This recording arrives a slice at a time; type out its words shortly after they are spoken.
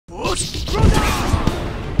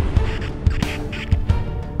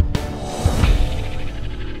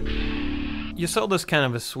Ysolda's kind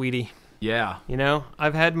of a sweetie. Yeah. You know,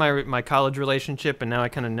 I've had my college relationship, and now I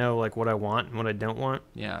kind of know like what I want and what I don't want.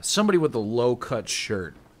 Yeah, somebody with a low-cut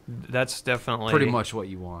shirt. That's definitely Pretty much what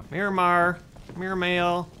you want. Miramar,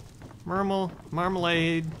 Miramail,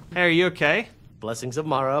 Marmalade. Hey, are you okay? Blessings of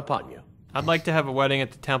Mara upon you. I'd like to have a wedding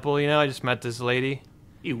at the temple. You know, I just met this lady.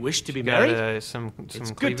 You wish to be Got, married? some It's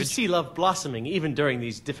cleavage. good to see love blossoming even during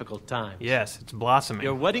these difficult times. Yes, it's blossoming.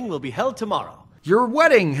 Your wedding will be held tomorrow. Your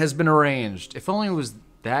wedding has been arranged. If only it was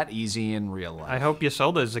that easy in real life. I hope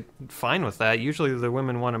Ysolda is fine with that. Usually the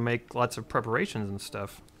women want to make lots of preparations and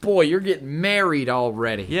stuff. Boy, you're getting married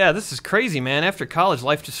already. Yeah, this is crazy, man. After college,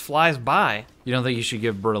 life just flies by. You don't think you should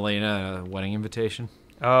give Berlina a wedding invitation?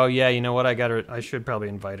 Oh, yeah, you know what? I should probably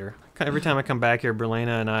invite her. Every time I come back here,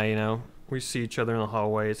 Berlina and I, you know, we see each other in the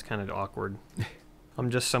hallway. It's kind of awkward. I'm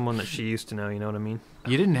just someone that she used to know, you know what I mean?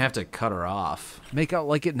 You didn't have to cut her off. Make out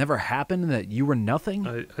like it never happened and that you were nothing?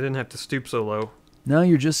 I didn't have to stoop so low. No,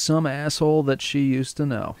 you're just some asshole that she used to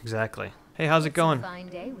know. Exactly. Hey, how's it going? It's a fine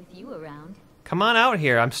day with you around. Come on out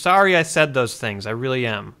here. I'm sorry I said those things. I really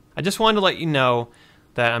am. I just wanted to let you know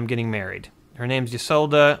that I'm getting married. Her name's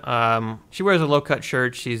Ysolda. She wears a low-cut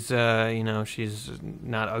shirt. She's, you know, she's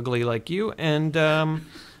not ugly like you. And I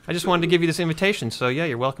just wanted to give you this invitation. So, yeah,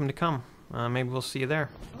 you're welcome to come. Maybe we'll see you there.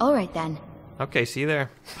 All right, then. Okay, see you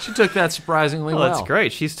there. She took that surprisingly well. That's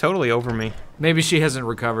great. She's totally over me. Maybe she hasn't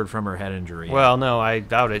recovered from her head injury yet. Well, no, I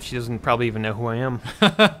doubt it. She doesn't probably even know who I am.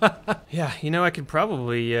 Yeah, you know, I could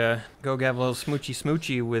probably go have a little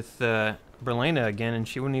smoochy with Berlina again, and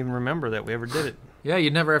she wouldn't even remember that we ever did it. Yeah,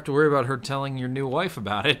 you'd never have to worry about her telling your new wife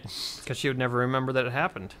about it. Because she would never remember that it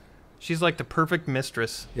happened. She's like the perfect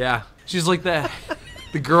mistress. Yeah, she's like the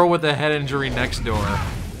girl with the head injury next door.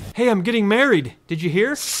 Hey, I'm getting married. Did you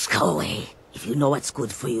hear? Go away, if you know what's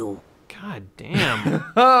good for you. God damn.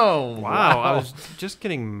 Oh, Wow, I was just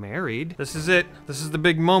getting married. This is it. This is the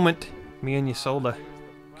big moment. Me and Ysolda.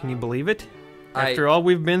 Can you believe it? After all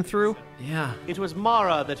we've been through? Yeah. It was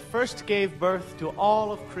Mara that first gave birth to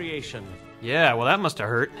all of creation. Yeah, well that must have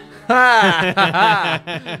hurt.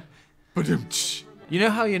 You know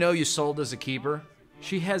how you know Ysolda's a keeper?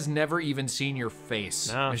 She has never even seen your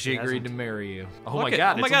face No, when she agreed hasn't. to marry you. Oh Look my at-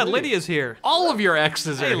 god, Oh my it's god, Lydia. Lydia's here. All of your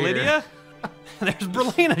exes are Hey, here. Lydia. There's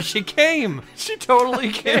Berlina. She came. She totally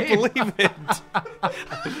I can't came. believe it.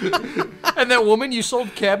 And that woman you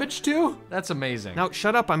sold cabbage to? That's amazing. Now,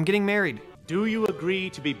 shut up. I'm getting married. Do you agree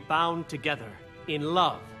to be bound together in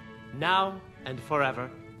love, now and forever,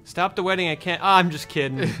 Stop the wedding. I can't. Oh, I'm just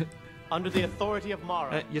kidding. under the authority of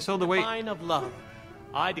Mara, Ysolda, wait. divine of love?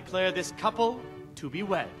 I declare this couple to be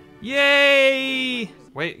wed. Yay!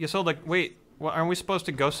 Wait, Ysolda, wait. Well, aren't we supposed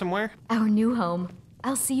to go somewhere? Our new home.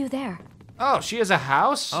 I'll see you there. Oh, she has a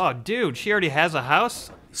house? Oh, dude, she already has a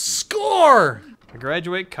house? Score! I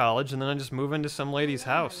graduate college and then I just move into some lady's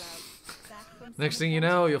house. Next thing you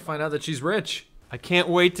know, you'll find out that she's rich. I can't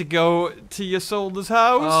wait to go to Ysolda's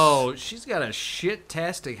house. Oh, she's got a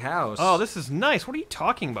shit-tastic house. Oh, this is nice. What are you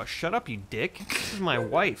talking about? Shut up, you dick. This is my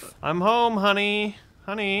wife. I'm home, honey.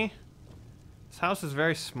 Honey. This house is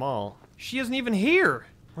very small. She isn't even here.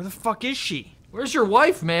 Where the fuck is she? Where's your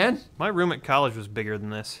wife, man? My room at college was bigger than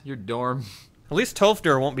this. Your dorm. At least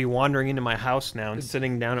Tolfder won't be wandering into my house now and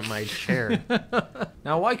sitting down at my chair.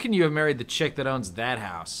 Now, why couldn't you have married the chick that owns that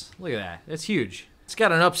house? Look at that. It's huge. It's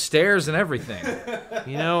got an upstairs and everything.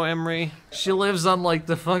 You know, Emery, She lives on, like,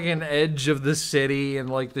 the fucking edge of the city in,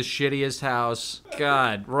 like, the shittiest house.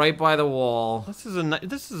 God, right by the wall. this is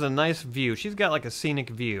a nice view. She's got like a scenic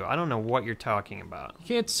view. I don't know what you're talking about. You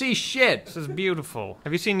can't see shit. This is beautiful.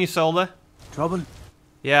 Have you seen Ysolda? Trouble?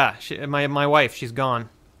 Yeah, my wife, she's gone.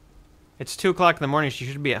 It's 2 o'clock in the morning, she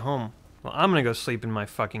should be at home. Well, I'm gonna go sleep in my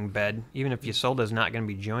fucking bed, even if Ysolda's not gonna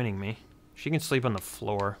be joining me. She can sleep on the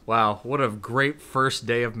floor. Wow, what a great first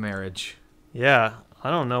day of marriage. Yeah,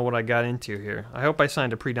 I don't know what I got into here. I hope I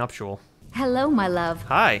signed a prenuptial. Hello, my love.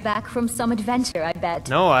 Hi. Back from some adventure, I bet.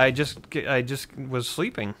 No, I just was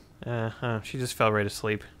sleeping. She just fell right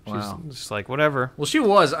asleep. Wow. She's just like, whatever. Well, she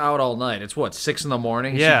was out all night. It's what, 6 in the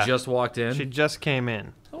morning? Yeah. She just walked in? She just came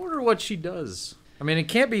in. I wonder what she does. I mean, it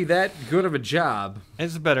can't be that good of a job.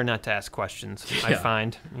 It's better not to ask questions, I Yeah.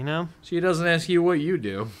 find, you know? She doesn't ask you what you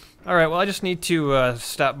do. All right, well, I just need to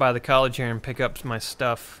stop by the college here and pick up my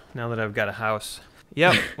stuff now that I've got a house.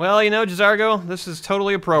 Yep. Well, you know, Jazargo, this is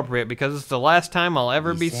totally appropriate because it's the last time I'll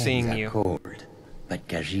ever be seeing you. Cold, but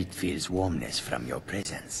Khajiit feels warmness from your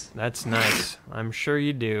presence. That's nice. I'm sure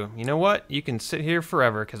you do. You know what? You can sit here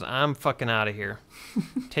forever because I'm fucking out of here.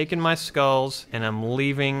 Taking my skulls and I'm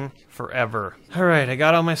leaving forever. All right, I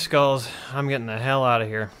got all my skulls. I'm getting the hell out of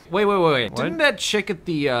here. Wait. What? Didn't that chick at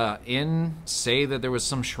the inn say that there was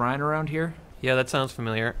some shrine around here? Yeah, that sounds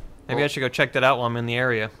familiar. Maybe I should go check that out while I'm in the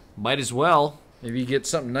area. Might as well. Maybe you get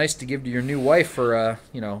something nice to give to your new wife for a,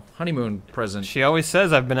 honeymoon present. She always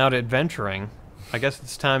says I've been out adventuring. I guess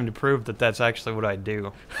it's time to prove that that's actually what I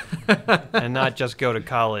do. And not just go to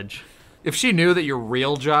college. If she knew that your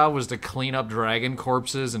real job was to clean up dragon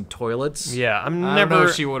corpses and toilets, yeah, I don't know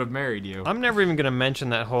if she would have married you. I'm never even going to mention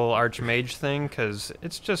that whole Archmage thing, because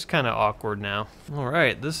it's just kind of awkward now.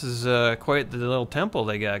 Alright, this is quite the little temple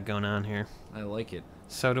they got going on here. I like it.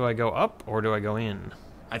 So do I go up, or do I go in?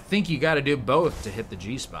 I think you got to do both to hit the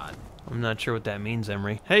G-spot. I'm not sure what that means,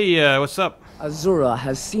 Emery. Hey, what's up? Azura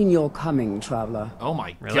has seen your coming, traveler. Oh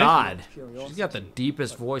my Really? God. She's got the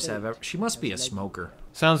deepest voice I've ever... She must be a smoker.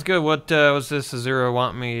 Sounds good. What was this Azura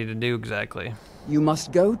want me to do exactly? You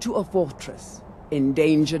must go to a fortress,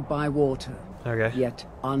 endangered by water, Okay. yet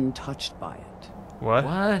untouched by it. What?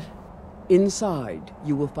 What? Inside,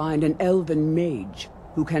 you will find an elven mage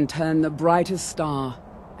who can turn the brightest star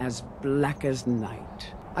as black as night.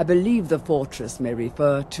 I believe the fortress may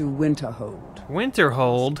refer to Winterhold.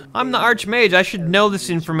 Winterhold? I'm the Archmage. I should know this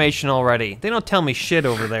information already. They don't tell me shit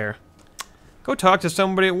over there. Go talk to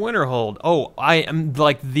somebody at Winterhold. Oh, I am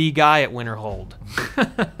like the guy at Winterhold.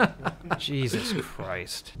 Jesus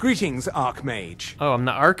Christ. Greetings, Archmage. Oh, I'm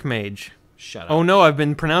the Archmage. Shut up. Oh no, I've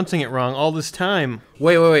been pronouncing it wrong all this time.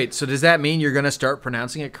 Wait. So does that mean you're going to start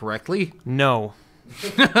pronouncing it correctly? No.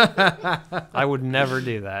 I would never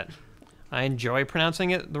do that. I enjoy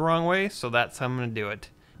pronouncing it the wrong way, so that's how I'm going to do it.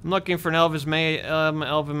 I'm looking for an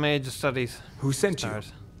elven mage to study Who sent stars.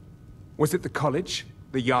 you? Was it the college?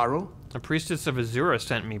 The Jarl? A priestess of Azura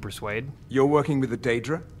sent me, Persuade. You're working with the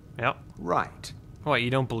Daedra? Yep. Right. What, you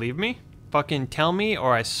don't believe me? Fucking tell me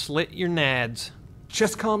or I slit your nads.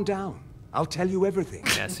 Just calm down. I'll tell you everything.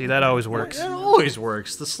 Yeah, see, that always works. It always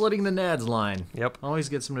works. The slitting the nads line. Yep. Always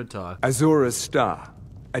gets them to talk. Azura's Star.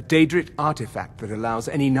 A Daedric artifact that allows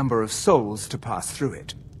any number of souls to pass through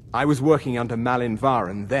it. I was working under Malin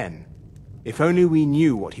Varen then. If only we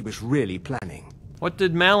knew what he was really planning. What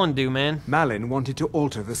did Malin do, man? Malin wanted to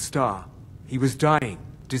alter the star. He was dying.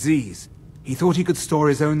 Disease. He thought he could store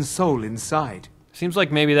his own soul inside. Seems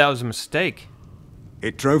like maybe that was a mistake.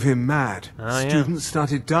 It drove him mad. Oh, yeah. Students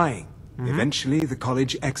started dying. Eventually, the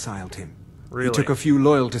college exiled him. Really? He took a few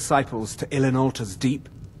loyal disciples to Ilinalta's Deep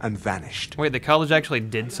and vanished. Wait, the college actually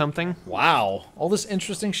did something? Wow. All this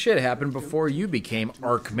interesting shit happened before you became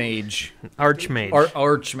Archmage. Archmage.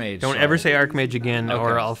 Archmage. Don't sorry. ever say Archmage again,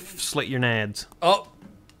 or Okay. I'll slit your nads. Oh.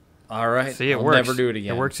 All right. See, it I'll works. never do it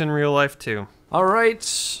again. It works in real life, too. All right.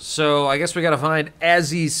 So I guess we got to find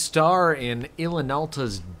Azzy's star in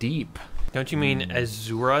Ilinalta's Deep. Don't you mean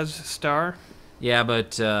Azura's star? Yeah,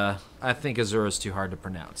 but I think Azura's too hard to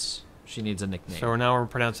pronounce. She needs a nickname. So now we're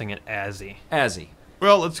pronouncing it Azzy. Azzy.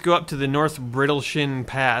 Well, let's go up to the North Brittleshin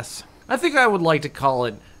Pass. I think I would like to call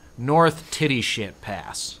it North Titty Shit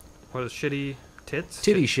Pass. What is shitty tits?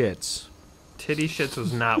 Titty shits. Titty shits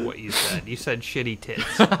was not what you said. You said shitty tits.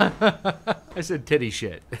 I said titty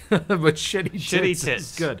shit, but shitty Shitty tits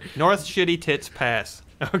tits. is good. North Shitty Tits Pass.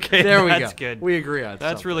 Okay, There we go. that's good. We agree on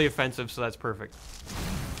That's something. really offensive, so that's perfect.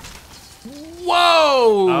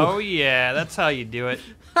 Whoa! Oh yeah, that's how you do it.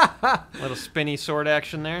 Little spinny sword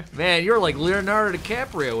action there. Man, you're like Leonardo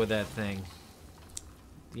DiCaprio with that thing.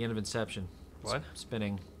 The end of Inception. What?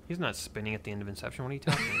 Spinning. He's not spinning at the end of Inception. What are you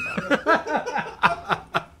talking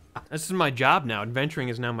about? This is my job now. Adventuring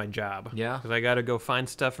is now my job. Yeah. Because I got to go find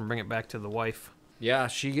stuff and bring it back to the wife. Yeah,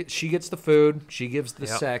 she gets the food, she gives the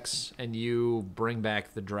Yep. sex, and you bring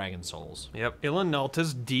back the dragon souls. Yep.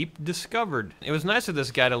 Ilinalta's Deep discovered. It was nice of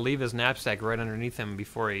this guy to leave his knapsack right underneath him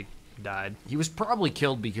before he died. He was probably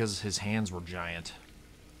killed because his hands were giant.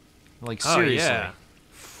 Like, Oh, seriously. yeah.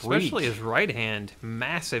 Freak. Especially his right hand.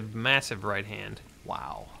 Massive, massive right hand.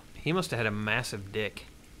 Wow. He must have had a massive dick.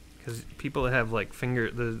 Because people that have, like,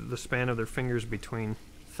 the span of their fingers between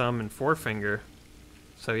thumb and forefinger.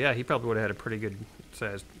 So, yeah, he probably would have had a pretty good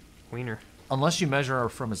sized wiener. Unless you measure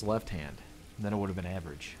from his left hand, then it would have been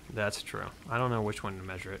average. That's true. I don't know which one to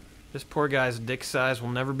measure it. This poor guy's dick size will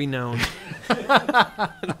never be known.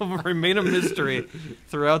 It'll remain a mystery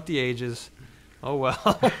throughout the ages. Oh,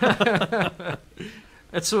 well.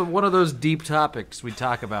 It's one of those deep topics we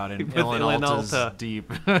talk about in With Ilinalta's Ilinalta.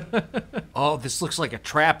 Deep. Oh, this looks like a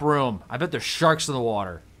trap room. I bet there's sharks in the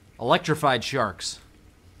water. Electrified sharks.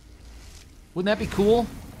 Wouldn't that be cool?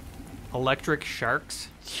 Electric sharks?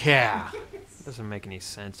 Yeah. Doesn't make any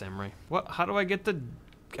sense, Emery. What? How do I get the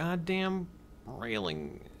goddamn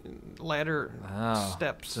railing, ladder, Oh,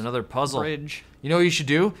 steps, it's another puzzle. bridge? You know what you should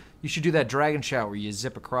do? You should do that dragon shout where you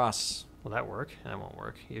zip across Will that work? That won't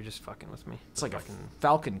work. You're just fucking with me. It's like a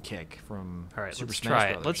falcon kick from Alright, Super let's Smash try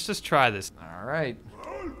Brothers. it. Let's just try this. Alright.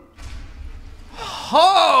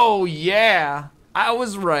 Oh, yeah! I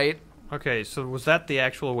was right. Okay, so was that the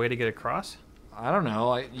actual way to get across? I don't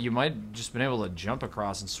know. You might just been able to jump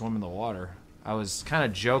across and swim in the water. I was kind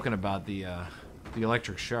of joking about the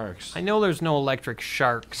electric sharks. I know there's no electric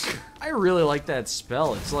sharks. I really like that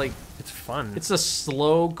spell. It's like... It's fun. It's a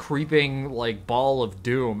slow, creeping, like, ball of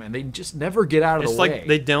doom, and they just never get out of the way. It's like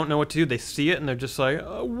they don't know what to do. They see it, and they're just like,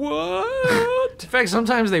 what? In fact,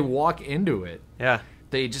 sometimes they walk into it. Yeah.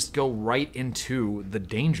 They just go right into the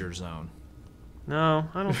danger zone. No,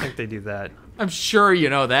 I don't think they do that. I'm sure you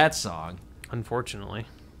know that song. Unfortunately.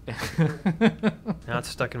 Now it's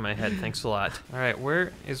stuck in my head. Thanks a lot. All right,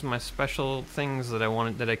 where is my special things that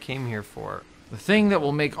I came here for? The thing that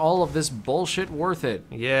will make all of this bullshit worth it.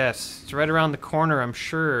 Yes, it's right around the corner, I'm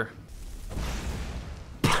sure.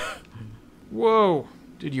 Whoa.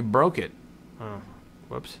 Dude, you broke it. Oh,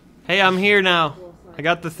 whoops. Hey, I'm here now. I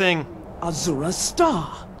got the thing. Azura's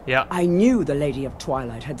star. Yeah. I knew the Lady of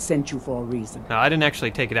Twilight had sent you for a reason. No, I didn't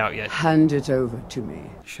actually take it out yet. Hand it over to me.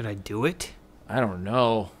 Should I do it? I don't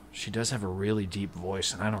know. She does have a really deep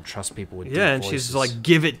voice, and I don't trust people with deep Yeah, and voices. she's like,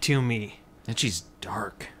 give it to me. And she's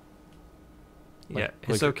dark. Yeah, Like,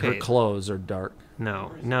 it's like okay. Her clothes are dark.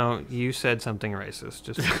 No, you said something racist.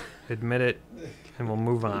 Just admit it, and we'll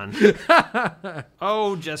move on.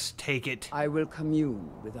 Oh, just take it. I will commune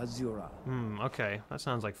with Azura. Okay, that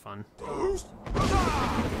sounds like fun.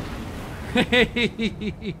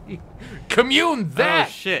 Commune that!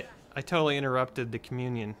 Oh, shit. I totally interrupted the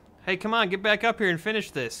communion. Hey, come on, get back up here and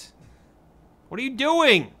finish this. What are you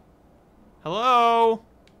doing? Hello?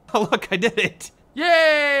 Oh, look, I did it.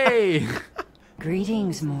 Yay!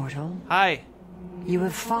 Greetings, mortal. Hi. You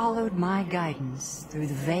have followed my guidance through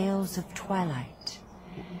the veils of twilight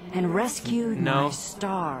and rescued No. my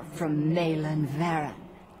star from Malin Varen.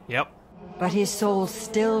 Yep. But his soul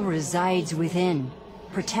still resides within,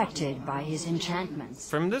 protected by his enchantments.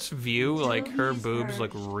 From this view, like, her boobs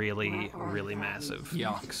look really, really massive.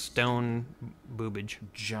 Yeah. Like stone boobage.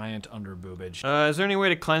 Giant underboobage. Is there any way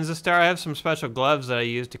to cleanse the star? I have some special gloves that I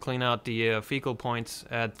use to clean out the fecal points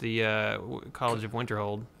at the College of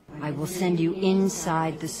Winterhold. I will send you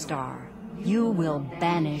inside the star. You will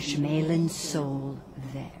banish Malin's soul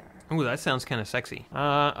there. Ooh, that sounds kind of sexy.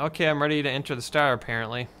 Okay, I'm ready to enter the star,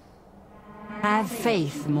 apparently. Have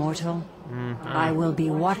faith, mortal. I will be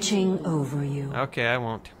watching over you. Okay, I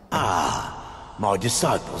won't. My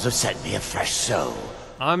disciples have sent me a fresh soul.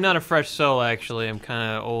 I'm not a fresh soul, actually. I'm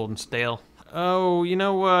kind of old and stale. Oh, you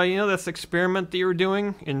know this experiment that you were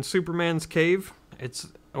doing in Superman's cave? It's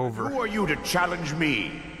over. Who are you to challenge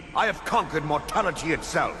me? I have conquered mortality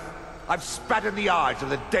itself. I've spat in the eyes of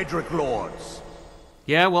the Daedric lords.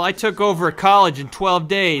 Yeah, well, I took over a college in 12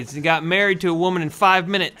 days and got married to a woman in 5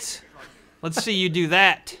 minutes. Let's see you do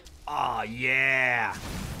that. Aw, yeah.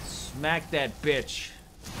 Smack that bitch.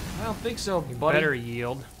 I don't think so, buddy. Better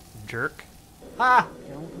yield, jerk. Ha!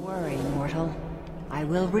 Don't worry, mortal. I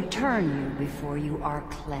will return you before you are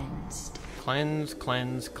cleansed. Cleanse,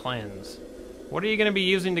 cleanse, cleanse. What are you going to be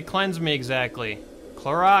using to cleanse me exactly?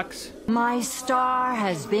 Clorox? My star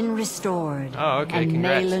has been restored. Oh, okay, and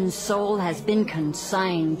congrats. Malin's soul has been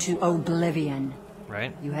consigned to oblivion.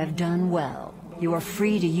 Right? You have done well. You are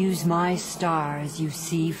free to use my star as you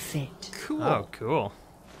see fit. Cool. Oh, cool.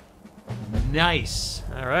 Nice.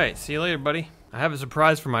 All right, see you later, buddy. I have a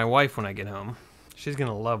surprise for my wife when I get home. She's going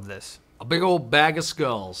to love this. A big old bag of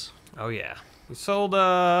skulls. Oh, yeah. We sold,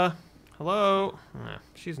 hello?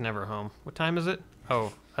 She's never home. What time is it?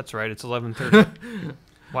 Oh, that's right, it's 11:30.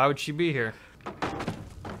 Why would she be here?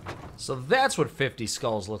 So that's what 50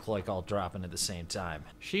 skulls look like all dropping at the same time.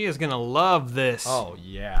 She is gonna love this. Oh,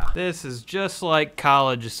 yeah. This is just like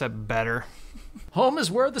college, except better. Home is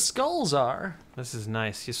where the skulls are. This is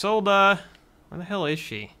nice. You sold, where the hell is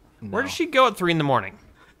she? Where No. does she go at 3 in the morning?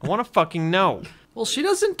 I want to fucking know. Well, she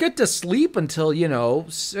doesn't get to sleep until,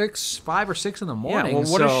 5 or 6 in the morning. Yeah,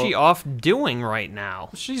 well, what is so she off doing right now?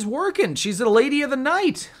 She's working. She's the lady of the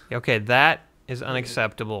night. Okay, that is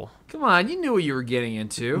unacceptable. Come on, you knew what you were getting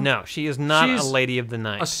into. No, she is not She's a lady of the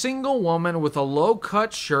night. A single woman with a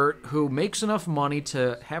low-cut shirt who makes enough money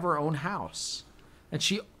to have her own house. And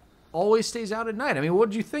she always stays out at night. I mean, what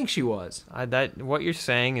did you think she was? What you're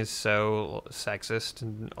saying is so sexist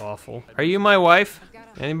and awful. Are you my wife?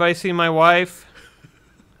 Anybody see my wife?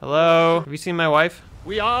 Hello? Have you seen my wife?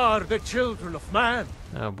 We are the children of man.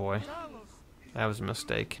 Oh boy. That was a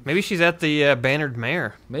mistake. Maybe she's at the Bannered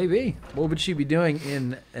Mare. Maybe. What would she be doing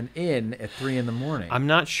in an inn at 3 in the morning? I'm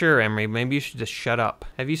not sure, Emery. Maybe you should just shut up.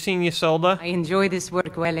 Have you seen Ysolda? I enjoy this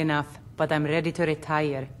work well enough. but I'm ready to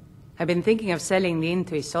retire. I've been thinking of selling the inn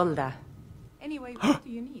to Isolda. Anyway, what do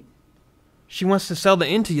you need? She wants to sell the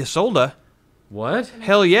inn to Isolda. What?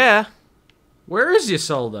 Hell yeah. Where is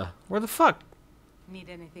Isolda? Where the fuck? Need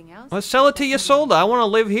anything else? Let's sell it to Isolda. I want to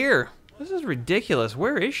live here. This is ridiculous.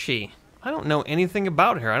 Where is she? I don't know anything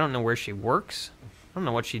about her. I don't know where she works. I don't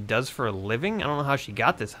know what she does for a living. I don't know how she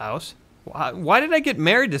got this house. Why did I get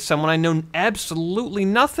married to someone I know absolutely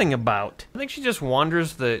nothing about? I think she just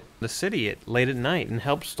wanders the city late at night and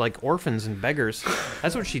helps like orphans and beggars.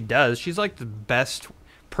 That's what she does. She's like the best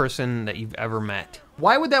person that you've ever met.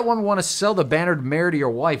 Why would that woman want to sell the bannered mare to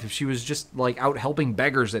your wife if she was just like out helping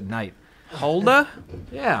beggars at night? Hulda?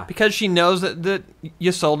 Yeah. Because she knows that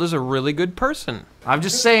Isolda's a really good person. I'm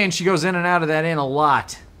just saying she goes in and out of that inn a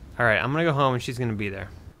lot. All right, I'm going to go home and she's going to be there.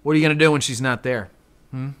 What are you going to do when she's not there?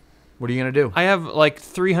 What are you going to do? I have like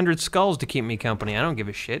 300 skulls to keep me company. I don't give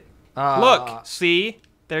a shit. Look, see?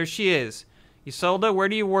 There she is. Isolda, where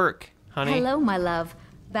do you work, honey? Hello, my love.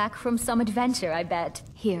 Back from some adventure, I bet.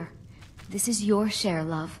 Here. This is your share,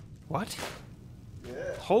 love. What?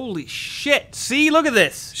 Holy shit. See, look at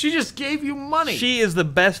this. She just gave you money. She is the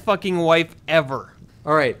best fucking wife ever.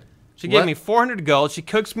 All right. She gave me 400 gold. She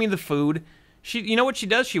cooks me the food. You know what she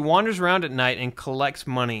does? She wanders around at night and collects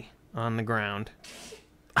money on the ground.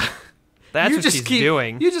 That's what she's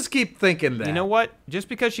doing. You just keep thinking that. You know what? Just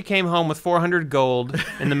because she came home with 400 gold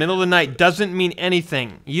in the middle of the night doesn't mean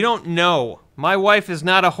anything. You don't know. My wife is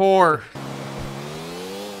not a whore.